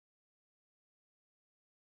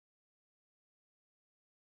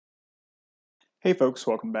Hey folks,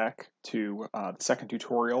 welcome back to the second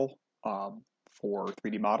tutorial for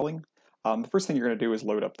 3D modeling. The first thing you're going to do is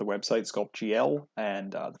load up the website SculptGL,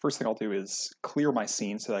 and the first thing I'll do is clear my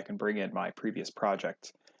scene so that I can bring in my previous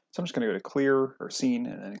project. So I'm just going to go to Clear or Scene,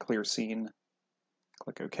 and then Clear Scene,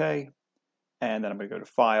 click OK, and then I'm going to go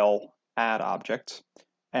to File, Add Object,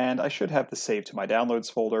 and I should have this saved to my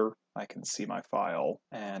Downloads folder. I can see my file,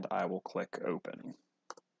 and I will click Open.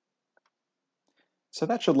 So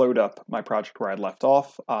that should load up my project where I'd left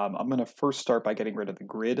off. I'm going to first start by getting rid of the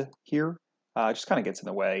grid here. It just kind of gets in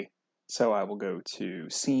the way. So I will go to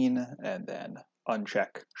Scene and then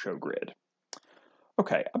uncheck Show Grid.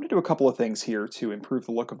 Okay, I'm going to do a couple of things here to improve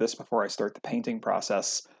the look of this before I start the painting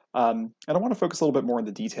process. And I want to focus a little bit more on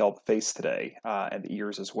the detail of the face today and the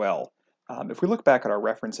ears as well. If we look back at our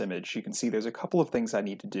reference image, you can see there's a couple of things I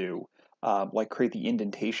need to do, like create the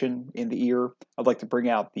indentation in the ear. I'd like to bring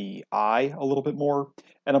out the eye a little bit more,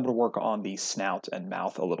 and I'm going to work on the snout and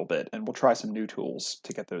mouth a little bit, and we'll try some new tools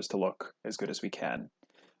to get those to look as good as we can.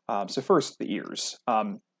 So first, the ears. I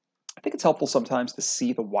think it's helpful sometimes to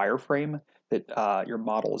see the wireframe that your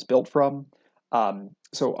model is built from.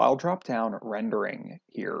 So I'll drop down rendering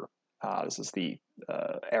here. This is the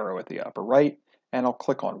arrow at the upper right, and I'll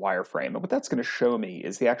click on wireframe. And what that's going to show me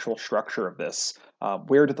is the actual structure of this.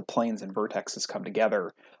 Where did the planes and vertexes come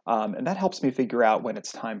together? And that helps me figure out when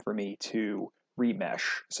it's time for me to remesh.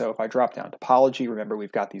 So if I drop down topology, remember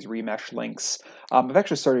we've got these remesh links. I've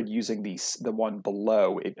actually started using the one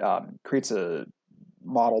below. It creates a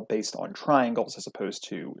model based on triangles as opposed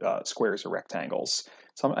to squares or rectangles.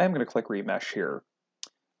 So I'm going to click remesh here,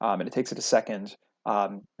 and it takes it a second.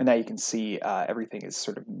 And now you can see everything is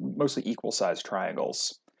sort of mostly equal sized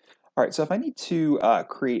triangles. All right, so if I need to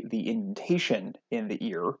create the indentation in the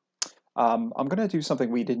ear, I'm going to do something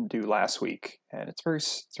we didn't do last week, and it's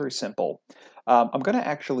very simple. I'm going to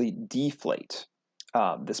actually deflate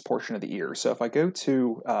this portion of the ear. So if I go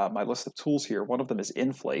to my list of tools here, one of them is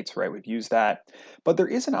inflate, right? We've used that. But there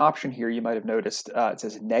is an option here you might have noticed. It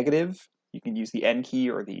says negative. You can use the N key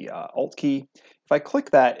or the Alt key. If I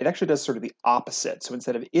click that, it actually does sort of the opposite. So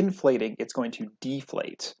instead of inflating, it's going to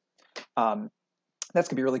deflate. That's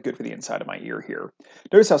going to be really good for the inside of my ear here.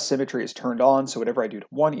 Notice how symmetry is turned on, so whatever I do to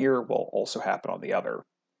one ear will also happen on the other.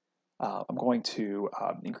 I'm going to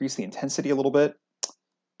increase the intensity a little bit,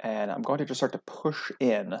 and I'm going to just start to push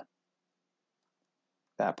in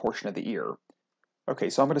that portion of the ear. Okay,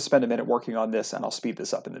 so I'm going to spend a minute working on this, and I'll speed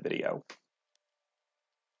this up in the video.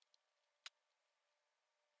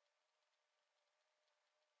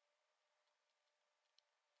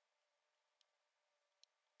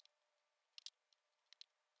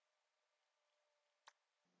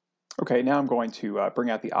 Okay, now I'm going to bring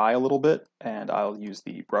out the eye a little bit, and I'll use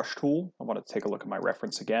the brush tool. I want to take a look at my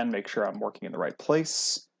reference again, make sure I'm working in the right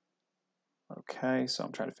place. Okay, so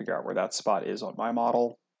I'm trying to figure out where that spot is on my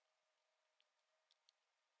model.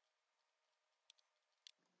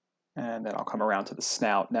 And then I'll come around to the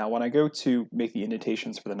snout. Now, when I go to make the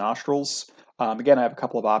indentations for the nostrils, again, I have a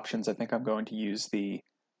couple of options. I think I'm going to use the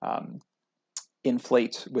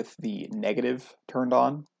inflate with the negative turned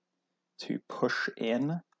on to push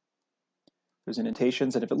in those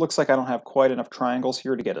indentations. And if it looks like I don't have quite enough triangles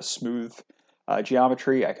here to get a smooth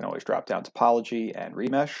geometry, I can always drop down topology and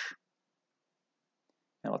remesh.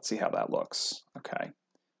 And let's see how that looks. Okay,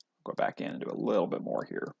 go back in and do a little bit more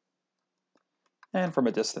here. And from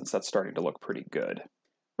a distance, that's starting to look pretty good.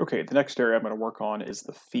 Okay, the next area I'm going to work on is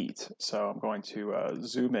the feet. So I'm going to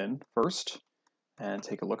zoom in first and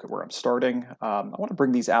take a look at where I'm starting. I want to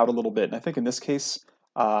bring these out a little bit, and I think in this case,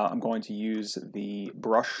 I'm going to use the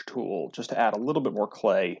brush tool just to add a little bit more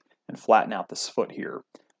clay and flatten out this foot here.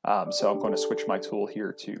 So I'm going to switch my tool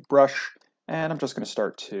here to brush, and I'm just going to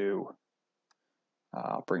start to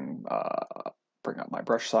bring up my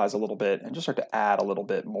brush size a little bit and just start to add a little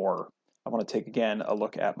bit more. I want to take again a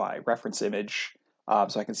look at my reference image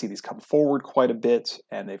so I can see these come forward quite a bit,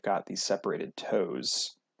 and they've got these separated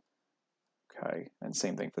toes. Okay, and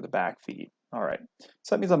same thing for the back feet. All right,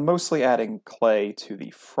 so that means I'm mostly adding clay to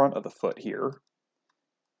the front of the foot here.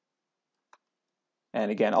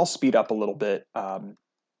 And again, I'll speed up a little bit, and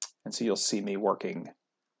so you'll see me working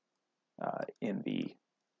in the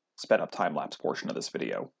sped up time-lapse portion of this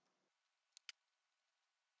video.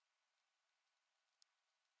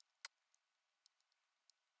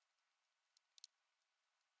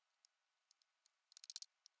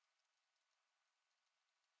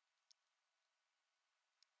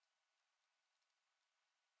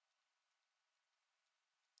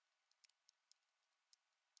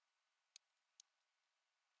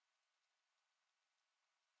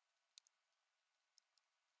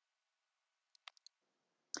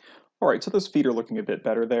 All right, so those feet are looking a bit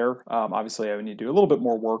better there. Obviously, I would need to do a little bit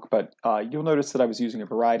more work, but you'll notice that I was using a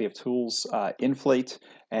variety of tools, inflate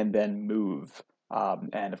and then move.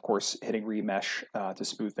 And of course, hitting remesh to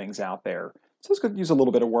smooth things out there. So this could use a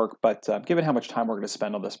little bit of work, but given how much time we're going to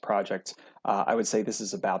spend on this project, I would say this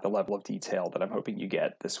is about the level of detail that I'm hoping you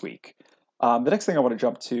get this week. The next thing I want to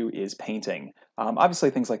jump to is painting. Obviously,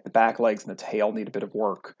 things like the back legs and the tail need a bit of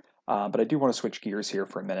work, but I do want to switch gears here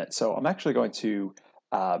for a minute. So I'm actually going to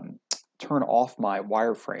turn off my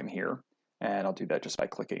wireframe here, and I'll do that just by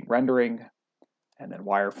clicking rendering and then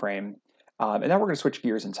wireframe. And now we're going to switch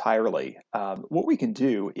gears entirely. What we can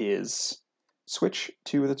do is switch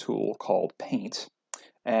to the tool called Paint,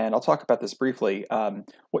 and I'll talk about this briefly.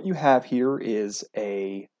 What you have here is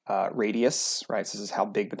a radius, right? So this is how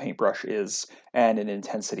big the paintbrush is, and an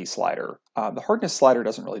intensity slider. The hardness slider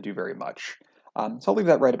doesn't really do very much. So I'll leave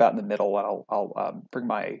that right about in the middle, and I'll bring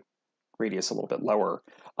my radius a little bit lower.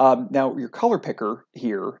 Now your color picker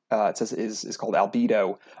here, it says is called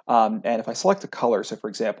albedo, and if I select a color, so for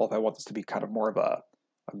example, if I want this to be kind of more of a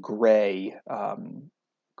gray,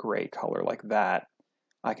 gray color like that,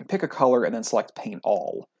 I can pick a color and then select paint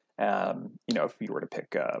all. If you were to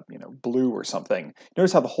pick, blue or something,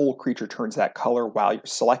 notice how the whole creature turns that color while you're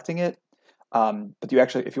selecting it. But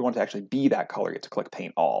if you want to actually be that color, you have to click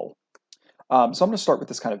paint all. So I'm going to start with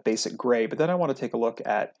this kind of basic gray, but then I want to take a look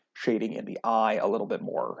at shading in the eye a little bit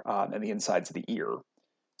more, and the insides of the ear.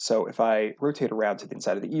 So if I rotate around to the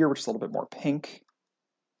inside of the ear, which is a little bit more pink,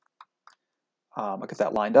 I'll get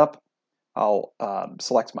that lined up. I'll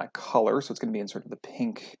select my color, so it's going to be in sort of the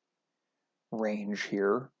pink range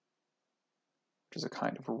here, which is a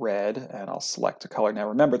kind of red, and I'll select a color. Now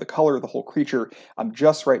remember, the color of the whole creature, I'm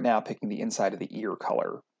just right now picking the inside of the ear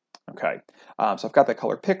color. Okay, so I've got that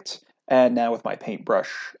color picked. And now with my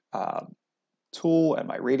paintbrush tool and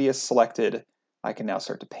my radius selected, I can now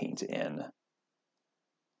start to paint in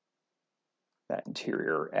that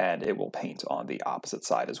interior, and it will paint on the opposite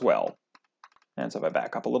side as well. And so if I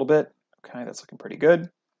back up a little bit, okay, that's looking pretty good.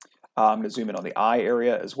 I'm going to zoom in on the eye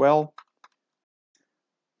area as well.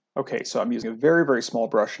 Okay, so I'm using a very, very small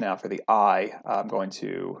brush now for the eye. I'm going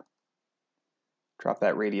to drop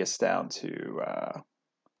that radius down to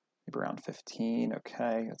maybe around 15.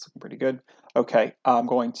 Okay, that's looking pretty good. Okay, I'm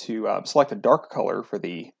going to select a dark color for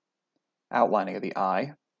the outlining of the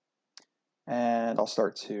eye, and I'll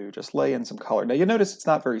start to just lay in some color. Now you'll notice it's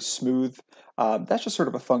not very smooth. That's just sort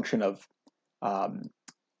of a function of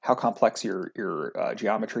how complex your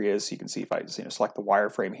geometry is. So you can see if I select the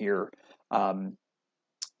wireframe here,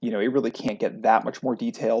 it really can't get that much more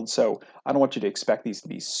detailed. So I don't want you to expect these to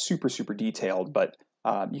be super, super detailed, but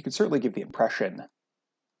you can certainly give the impression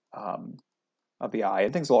of the eye,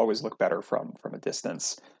 and things will always look better from a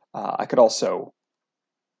distance. I could also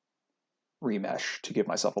remesh to give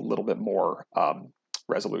myself a little bit more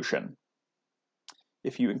resolution.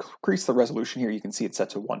 If you increase the resolution here, you can see it's set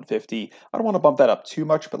to 150. I don't want to bump that up too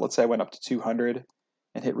much, but let's say I went up to 200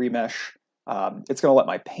 and hit remesh. It's going to let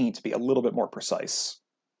my paint be a little bit more precise.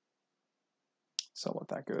 So let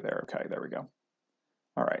that go there. Okay, there we go.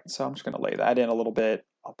 All right, so I'm just going to lay that in a little bit.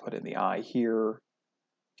 I'll put in the eye here.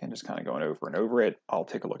 Again, just kind of going over and over it. I'll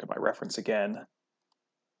take a look at my reference again.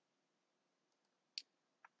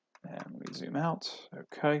 And we zoom out.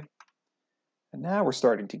 Okay. And now we're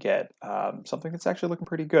starting to get something that's actually looking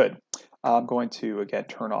pretty good. I'm going to, again,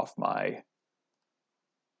 turn off my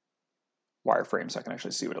wireframe so I can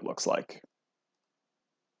actually see what it looks like.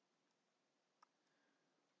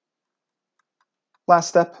 Last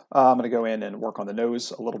step, I'm going to go in and work on the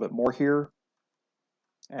nose a little bit more here.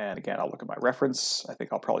 And again, I'll look at my reference. I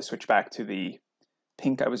think I'll probably switch back to the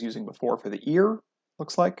pink I was using before for the ear,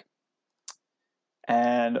 looks like.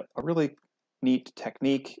 And a really neat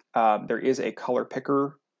technique, there is a color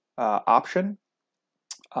picker option.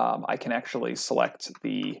 I can actually select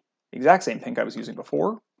the exact same pink I was using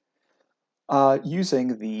before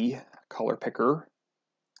using the color picker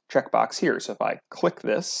checkbox here. So if I click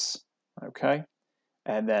this, okay,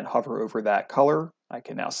 and then hover over that color, I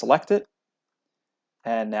can now select it.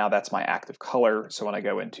 And now that's my active color. So when I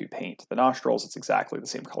go into paint the nostrils, it's exactly the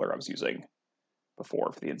same color I was using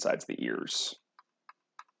before for the insides of the ears.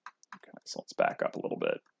 Okay, so let's back up a little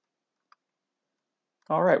bit.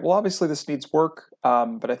 All right, well, obviously this needs work,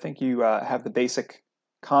 but I think you have the basic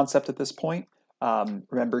concept at this point.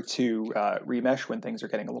 Remember to remesh when things are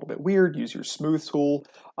getting a little bit weird, use your smooth tool,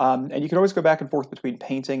 and you can always go back and forth between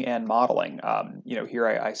painting and modeling. Here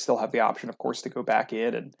I still have the option, of course, to go back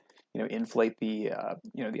in and inflate the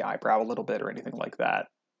the eyebrow a little bit or anything like that.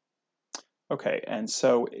 Okay, and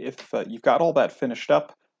so if you've got all that finished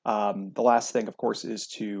up, the last thing, of course, is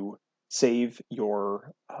to save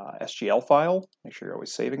your SGL file. Make sure you're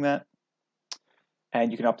always saving that.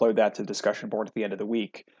 And you can upload that to the discussion board at the end of the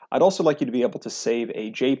week. I'd also like you to be able to save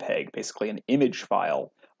a JPEG, basically an image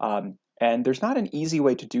file. And there's not an easy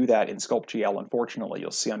way to do that in SculptGL, unfortunately.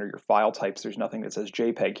 You'll see under your file types, there's nothing that says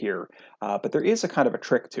JPEG here, but there is a kind of a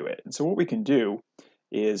trick to it. And so what we can do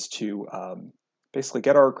is to basically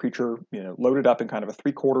get our creature loaded up in kind of a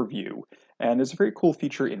 3/4 view. And there's a very cool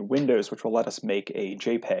feature in Windows which will let us make a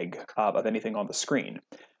JPEG of anything on the screen.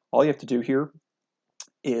 All you have to do here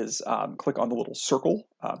is click on the little circle,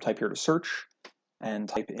 type here to search, and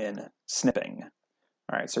type in snipping.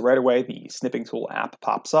 All right, so right away the snipping tool app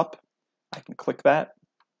pops up. I can click that,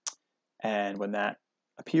 and when that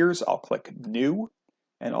appears, I'll click new,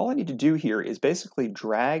 and all I need to do here is basically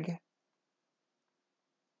drag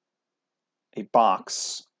a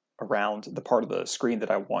box around the part of the screen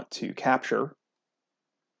that I want to capture.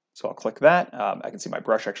 So I'll click that. I can see my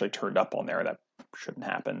brush actually turned up on there. That shouldn't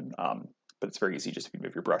happen, but it's very easy just if you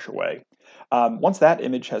move your brush away. Once that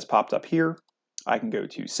image has popped up here, I can go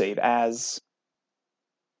to Save As,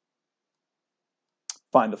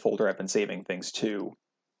 find the folder I've been saving things to,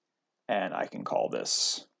 and I can call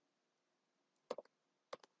this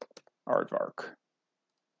aardvark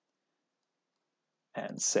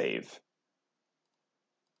and save.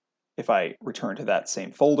 If I return to that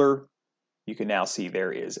same folder, you can now see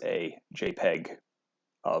there is a JPEG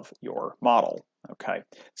of your model. Okay,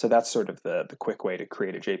 so that's sort of the quick way to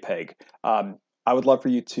create a JPEG. I would love for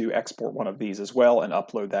you to export one of these as well and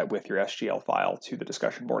upload that with your SGL file to the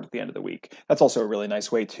discussion board at the end of the week. That's also a really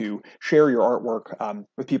nice way to share your artwork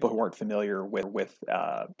with people who aren't familiar with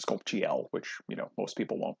SculptGL, which most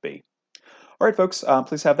people won't be. All right, folks,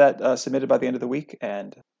 please have that submitted by the end of the week,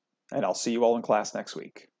 and I'll see you all in class next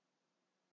week.